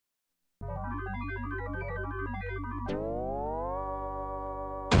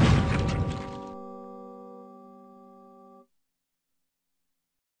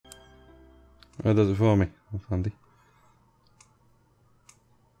Oh, it does it for me. That's handy.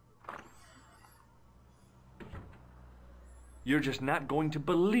 You're just not going to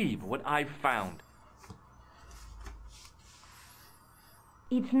believe what I've found.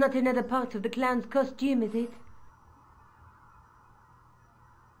 It's not another part of the clown's costume, is it?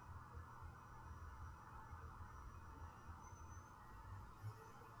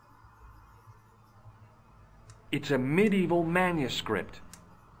 It's a medieval manuscript.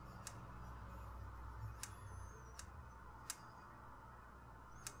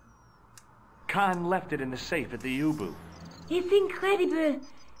 Khan left it in the safe at the U-boot. It's incredible.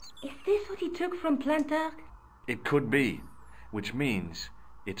 Is this what he took from Plantark? It could be, which means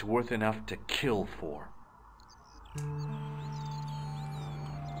it's worth enough to kill for.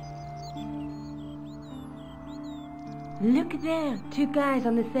 Look there, 2 guys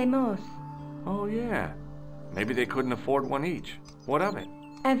on the same horse. Oh yeah, maybe they couldn't afford one each. What of it?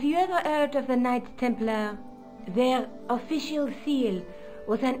 Have you ever heard of the Knights Templar? Their official seal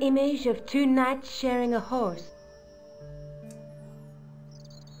was an image of 2 knights sharing a horse.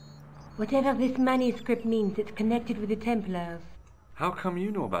 Whatever this manuscript means, it's connected with the Templars. How come you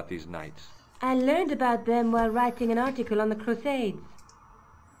know about these knights? I learned about them while writing an article on the Crusades.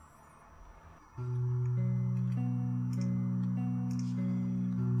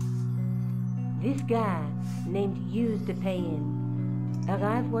 This guy, named Hughes de Payen,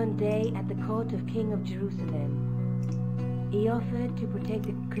 arrived one day at the court of King of Jerusalem. He offered to protect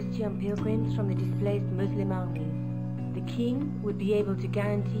the Christian pilgrims from the displaced Muslim armies. The king would be able to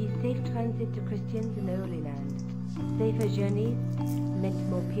guarantee safe transit to Christians in the Holy Land. Safer journeys meant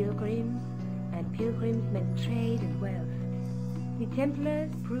more pilgrims, and pilgrims meant trade and wealth. The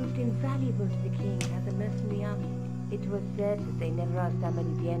Templars proved invaluable to the king as a mercenary army. It was said that they never asked how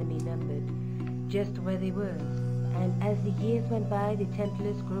many the enemy numbered, just where they were. And as the years went by, the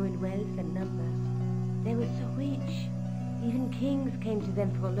Templars grew in wealth and numbers. They were so rich, even kings came to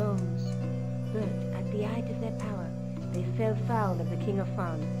them for loans. But at the height of their power, they fell foul of the King of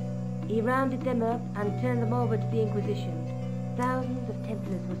France. He rounded them up and turned them over to the Inquisition. Thousands of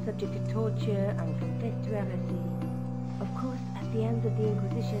Templars were subject to torture and confessed to heresy. Of course, at the end of the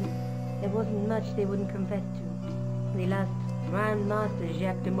Inquisition, there wasn't much they wouldn't confess to. The last Grand Master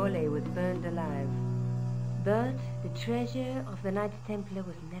Jacques de Molay was burned alive. But the treasure of the Knights Templar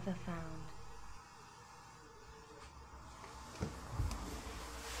was never found.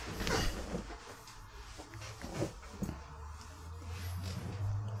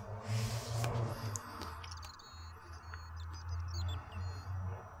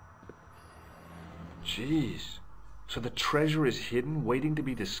 Jeez. So the treasure is hidden, waiting to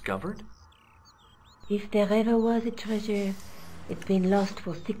be discovered? If there ever was a treasure, it's been lost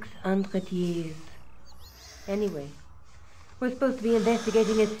for 600 years. Anyway, we're supposed to be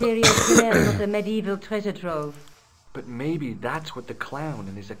investigating a serial killer, not a medieval treasure trove. But maybe that's what the clown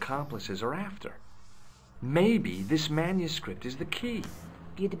and his accomplices are after. Maybe this manuscript is the key.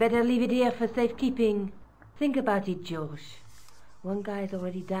 You'd better leave it here for safekeeping. Think about it, Josh. One guy's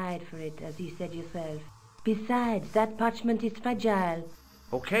already died for it, as you said yourself. Besides, that parchment is fragile.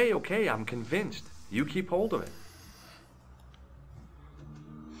 Okay, I'm convinced. You keep hold of it.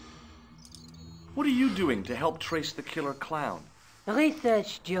 What are you doing to help trace the killer clown?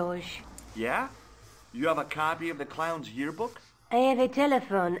 Research, Josh. Yeah? You have a copy of the clown's yearbook? I have a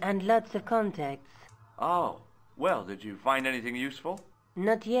telephone and lots of contacts. Oh, well, did you find anything useful?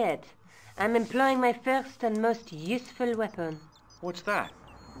 Not yet. I'm employing my first and most useful weapon. What's that?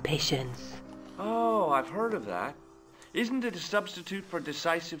 Patience. Oh, I've heard of that. Isn't it a substitute for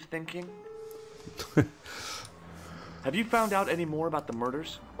decisive thinking? Have you found out any more about the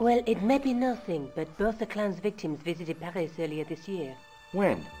murders? Well, it may be nothing, but both the clown's victims visited Paris earlier this year.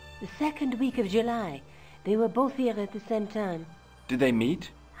 When? The second week of July. They were both here at the same time. Did they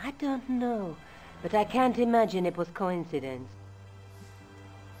meet? I don't know, but I can't imagine it was coincidence.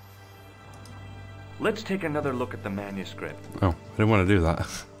 Let's take another look at the manuscript. Oh, I didn't want to do that.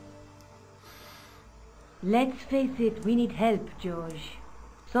 Let's face it, we need help, George.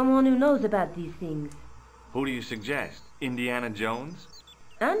 Someone who knows about these things. Who do you suggest? Indiana Jones?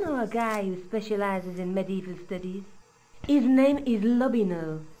 I know a guy who specializes in medieval studies. His name is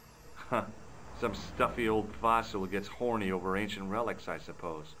Lobineau. Huh. Some stuffy old fossil who gets horny over ancient relics, I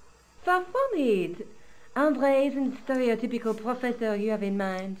suppose. Far from it. André isn't the stereotypical professor you have in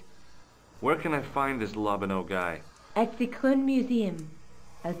mind. Where can I find this Lobineau guy? At the Krone Museum.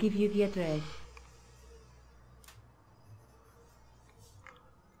 I'll give you the address.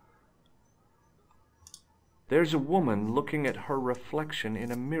 There's a woman looking at her reflection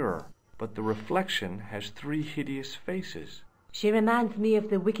in a mirror, but the reflection has 3 hideous faces. She reminds me of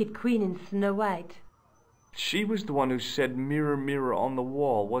the wicked queen in Snow White. She was the one who said mirror, mirror on the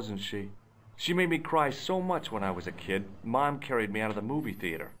wall, wasn't she? She made me cry so much when I was a kid, Mom carried me out of the movie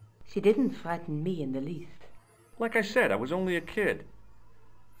theater. She didn't frighten me in the least. Like I said, I was only a kid.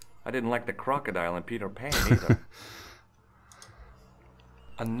 I didn't like the crocodile in Peter Pan either.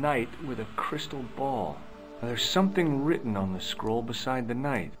 A knight with a crystal ball. Now, there's something written on the scroll beside the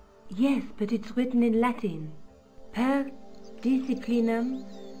knight. Yes, but it's written in Latin. Per disciplinam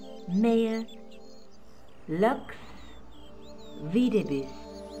mea lux videbis.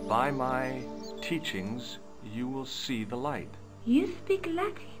 By my teachings, you will see the light. You speak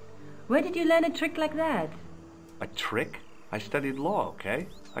Latin? Where did you learn a trick like that? A trick? I studied law, okay?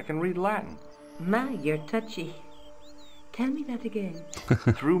 I can read Latin. My, you're touchy. Tell me that again.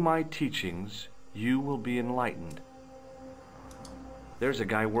 Through my teachings, you will be enlightened. There's a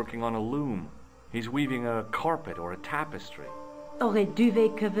guy working on a loom. He's weaving a carpet or a tapestry. Or a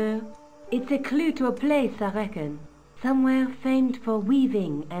duvet cover. It's a clue to a place, I reckon. Somewhere famed for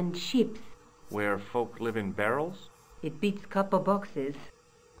weaving and ships. Where folk live in barrels? It beats copper boxes.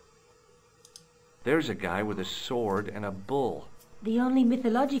 There's a guy with a sword and a bull. The only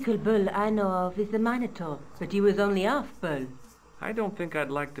mythological bull I know of is the Minotaur, but he was only half bull. I don't think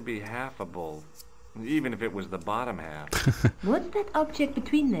I'd like to be half a bull, even if it was the bottom half. What's that object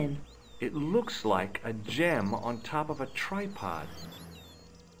between them? It looks like a gem on top of a tripod.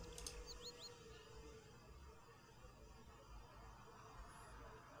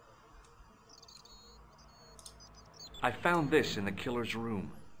 I found this in the killer's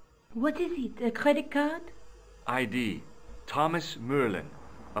room. What is it, a credit card? ID, Thomas Merlin,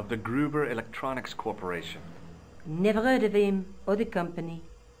 of the Gruber Electronics Corporation. Never heard of him or the company.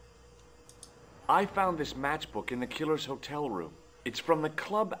 I found this matchbook in the killer's hotel room. It's from the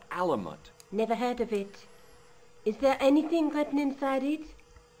Club Alamut. Never heard of it. Is there anything written inside it?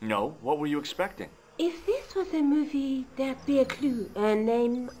 No, what were you expecting? If this was a movie, there'd be a clue, a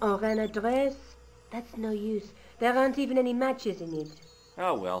name or an address. That's no use. There aren't even any matches in it.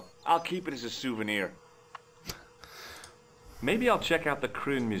 Oh well, I'll keep it as a souvenir. Maybe I'll check out the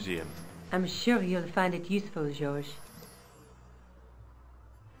Kroon Museum. I'm sure you'll find it useful, George.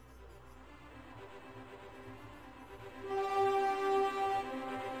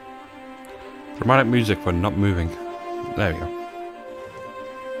 Dramatic music for not moving. There we go.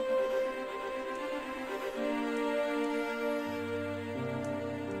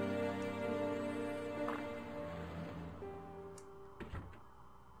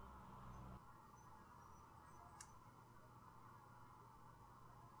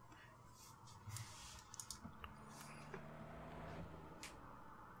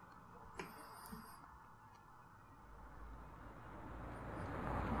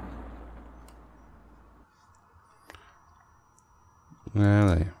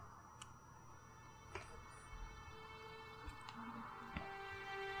 There you go.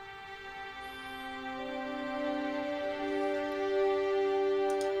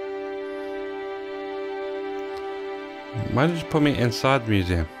 Why did you put me inside the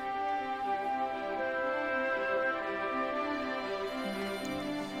museum?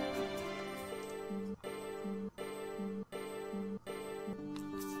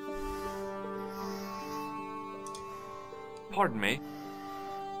 Pardon me.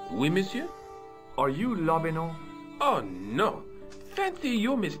 Oui, monsieur? Are you Lobineau? Oh, no. Fancy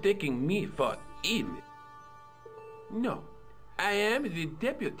you mistaking me for him. No, I am the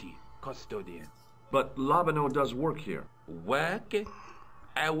deputy custodian. But Lobineau does work here. Work?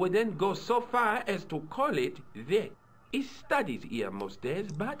 I wouldn't go so far as to call it that. He studies here most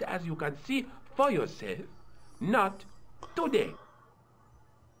days, but as you can see for yourself, not today.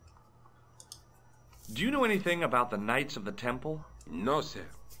 Do you know anything about the Knights of the Temple? No, sir.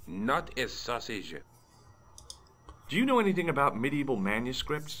 Not a sausage. Do you know anything about medieval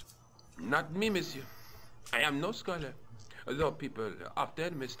manuscripts? Not me, monsieur. I am no scholar, though people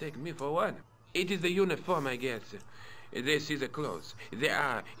often mistake me for one. It is the uniform, I guess. They see the clothes. They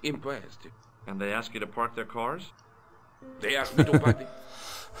are impressed. And they ask you to park their cars? They ask me to park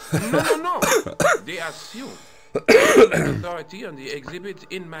No. They assume authority on the exhibits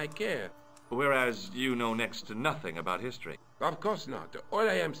in my care. Whereas you know next to nothing about history. Of course not. All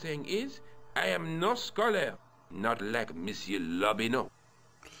I am saying is, I am no scholar. Not like Monsieur Lobineau.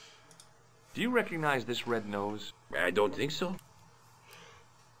 Do you recognize this red nose? I don't think so.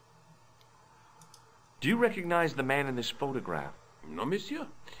 Do you recognize the man in this photograph? No, monsieur.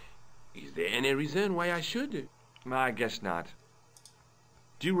 Is there any reason why I should? I guess not.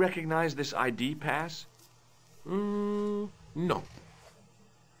 Do you recognize this ID pass? No.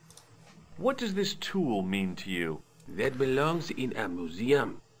 What does this tool mean to you? That belongs in a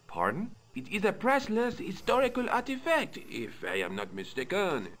museum. Pardon? It is a priceless historical artifact, if I am not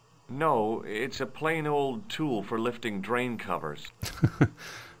mistaken. No, it's a plain old tool for lifting drain covers.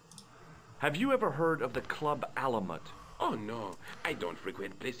 Have you ever heard of the Club Alamut? Oh no, I don't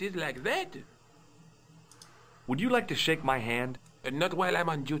frequent places like that. Would you like to shake my hand? Not while I'm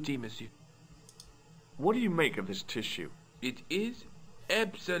on duty, monsieur. What do you make of this tissue? It is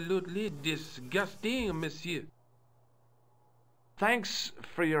absolutely disgusting, monsieur. Thanks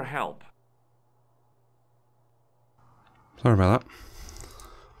for your help. Sorry about that.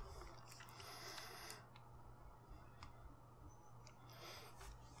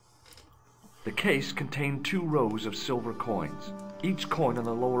 The case contained 2 rows of silver coins. Each coin on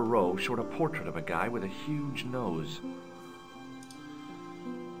the lower row showed a portrait of a guy with a huge nose.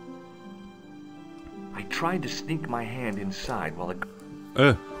 I tried to sneak my hand inside while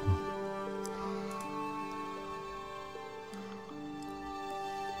the...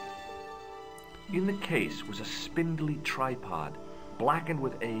 In the case was a spindly tripod, blackened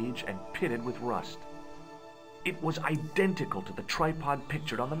with age and pitted with rust. It was identical to the tripod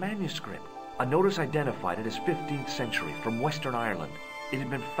pictured on the manuscript. A notice identified it as 15th century from Western Ireland. It had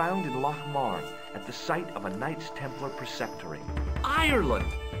been found in Loch Marn at the site of a Knights Templar preceptory. Ireland!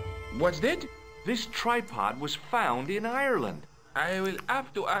 What's that? This tripod was found in Ireland. I will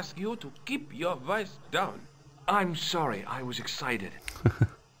have to ask you to keep your voice down. I'm sorry, I was excited.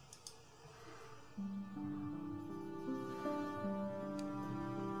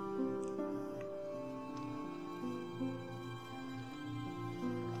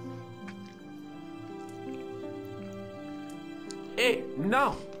 Hey,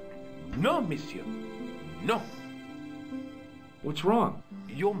 no. No, monsieur. No. What's wrong?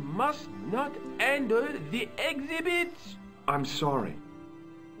 You must not enter the exhibit. I'm sorry.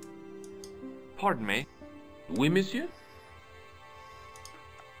 Pardon me. Oui, monsieur?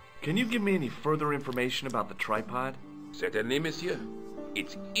 Can you give me any further information about the tripod? Certainly, monsieur.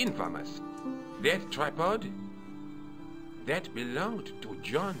 It's infamous. That tripod, that belonged to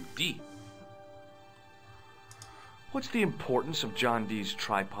John Dee. What's the importance of John Dee's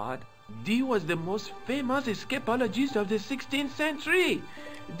tripod? Dee was the most famous escapologist of the 16th century,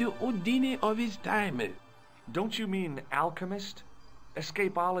 the Houdini of his time. Don't you mean alchemist?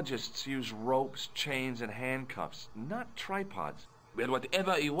 Escapologists use ropes, chains, and handcuffs, not tripods. Well,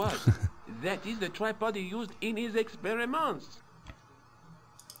 whatever it was, that is the tripod he used in his experiments.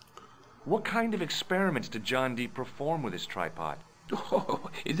 What kind of experiments did John Dee perform with his tripod? Oh,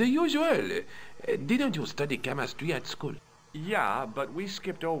 the usual. Didn't you study chemistry at school? Yeah, but we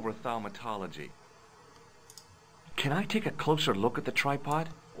skipped over thaumatology. Can I take a closer look at the tripod?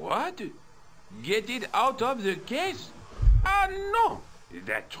 What? Get it out of the case? Ah, no!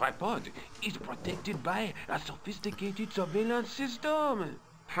 That tripod is protected by a sophisticated surveillance system.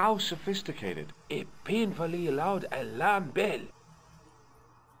 How sophisticated? A painfully loud alarm bell.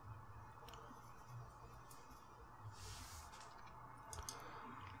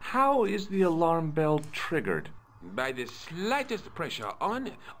 How is the alarm bell triggered? By the slightest pressure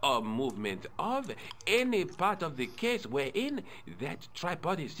on or movement of any part of the case wherein that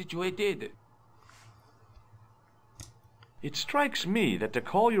tripod is situated. It strikes me that to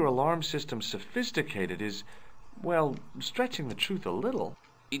call your alarm system sophisticated is, well, stretching the truth a little.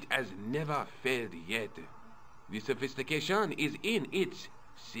 It has never failed yet. The sophistication is in its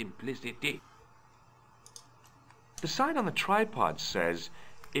simplicity. The sign on the tripod says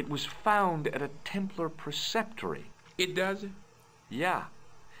it was found at a Templar preceptory. It does? Yeah.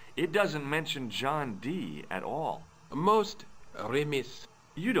 It doesn't mention John Dee at all. Most remiss.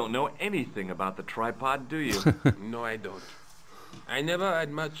 You don't know anything about the tripod, do you? No, I don't. I never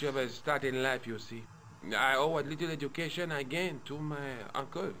had much of a start in life, you see. I owe what little education I gained to my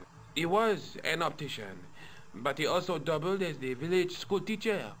uncle. He was an optician, but he also doubled as the village school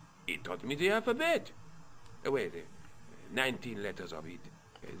teacher. He taught me the alphabet. Wait, 19 letters of it.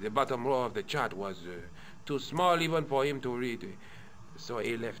 The bottom row of the chart was too small even for him to read, so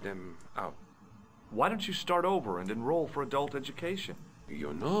he left them out. Why don't you start over and enroll for adult education?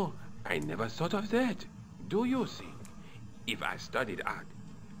 You know, I never thought of that. Do you think, if I studied art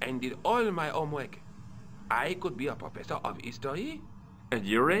and did all my homework, I could be a professor of history? At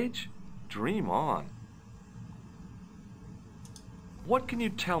your age? Dream on. What can you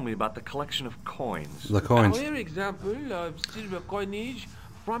tell me about the collection of coins? The coins. Our example of silver coinage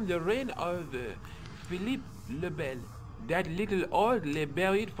from the reign of Philippe le Bel. That little old lay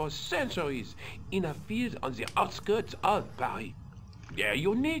buried for centuries in a field on the outskirts of Paris. They're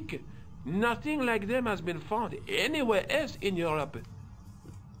unique. Nothing like them has been found anywhere else in Europe.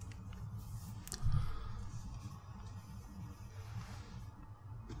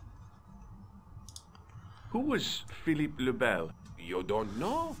 was Philippe le Bel? You don't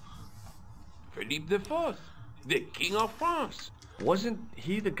know? Philippe IV, the King of France. Wasn't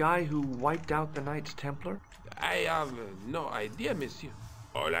he the guy who wiped out the Knights Templar? I have no idea, monsieur.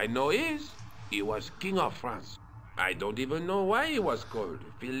 All I know is he was King of France. I don't even know why he was called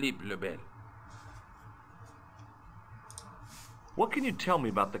Philippe le Bel. What can you tell me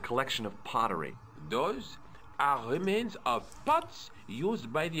about the collection of pottery? Those are remains of pots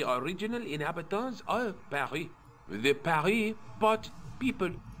used by the original inhabitants of Paris. The Paris pot people.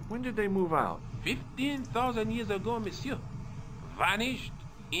 When did they move out? 15,000 years ago, monsieur. Vanished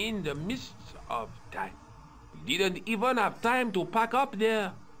in the mists of time. Didn't even have time to pack up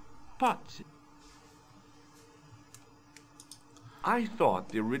their pots. I thought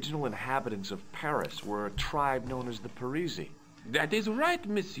the original inhabitants of Paris were a tribe known as the Parisi. That is right,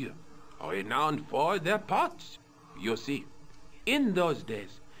 monsieur. Renowned for their pots. You see, in those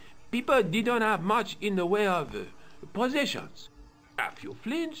days, people didn't have much in the way of possessions. A few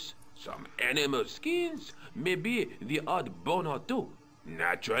flints, some animal skins, maybe the odd bone or two.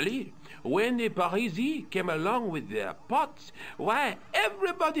 Naturally, when the Parisi came along with their pots, why,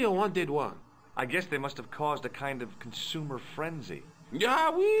 everybody wanted one. I guess they must have caused a kind of consumer frenzy.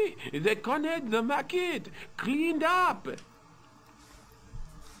 Ah oui, they connected the market, cleaned up.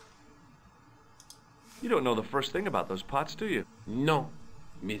 You don't know the first thing about those pots, do you? No,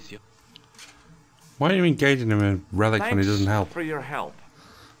 monsieur. Why are you engaging him in relic when he doesn't help? Thanks for your help.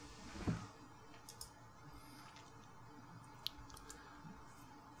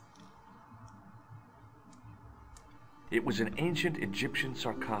 It was an ancient Egyptian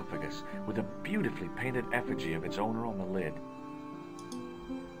sarcophagus with a beautifully painted effigy of its owner on the lid.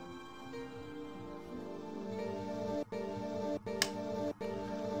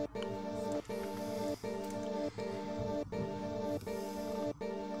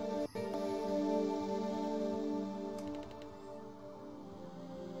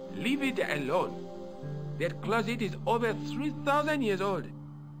 Leave it alone. That closet is over 3,000 years old.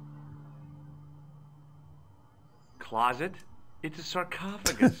 Closet? It's a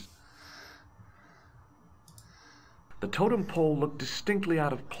sarcophagus. The totem pole looked distinctly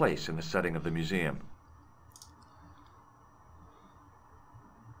out of place in the setting of the museum.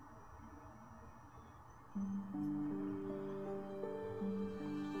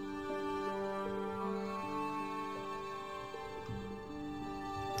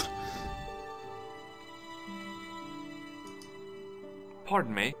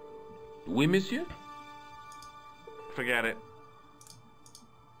 Pardon me. Oui, monsieur? Forget it.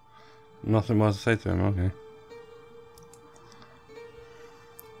 Nothing more to say to him, okay.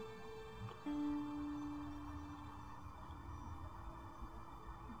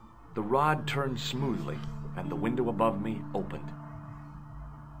 The rod turned smoothly, and the window above me opened.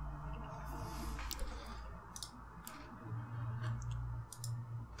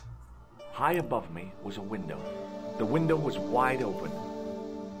 High above me was a window. The window was wide open.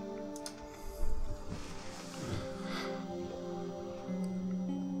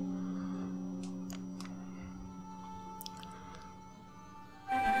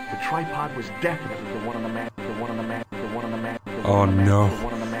 The tripod was definitely the one on the man, the one on the man, the one on the man, the Oh one on the man, no. the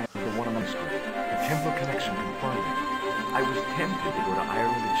one on the man, the one on the screen. The Templar connection confirmed it. I was tempted to go to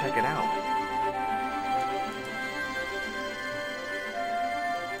Ireland to check it out.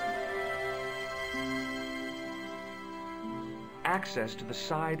 Access to the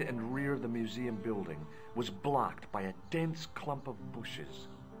side and rear of the museum building was blocked by a dense clump of bushes.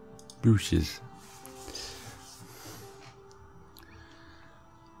 Bushes.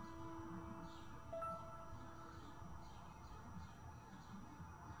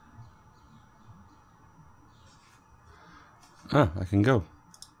 Ah, I can go.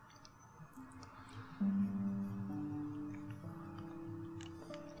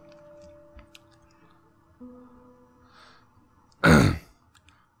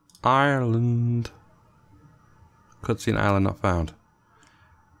 Ireland. Cutscene island not found.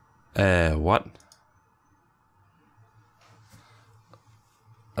 What?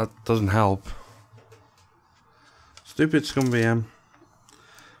 That doesn't help. Stupid scum VM.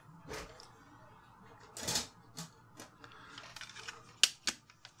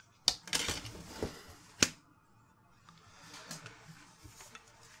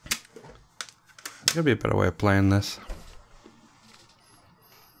 There's gotta be a better way of playing this.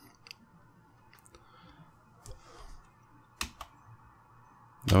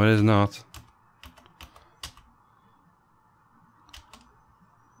 No, it is not.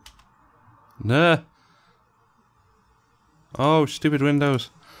 Nah. Oh, stupid windows.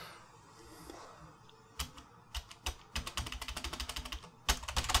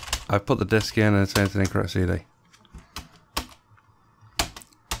 I've put the disc in and it's saying it's an incorrect CD.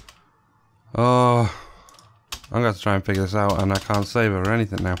 Oh, I'm going to have to try and figure this out, and I can't save it or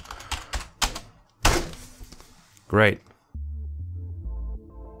anything now. Great.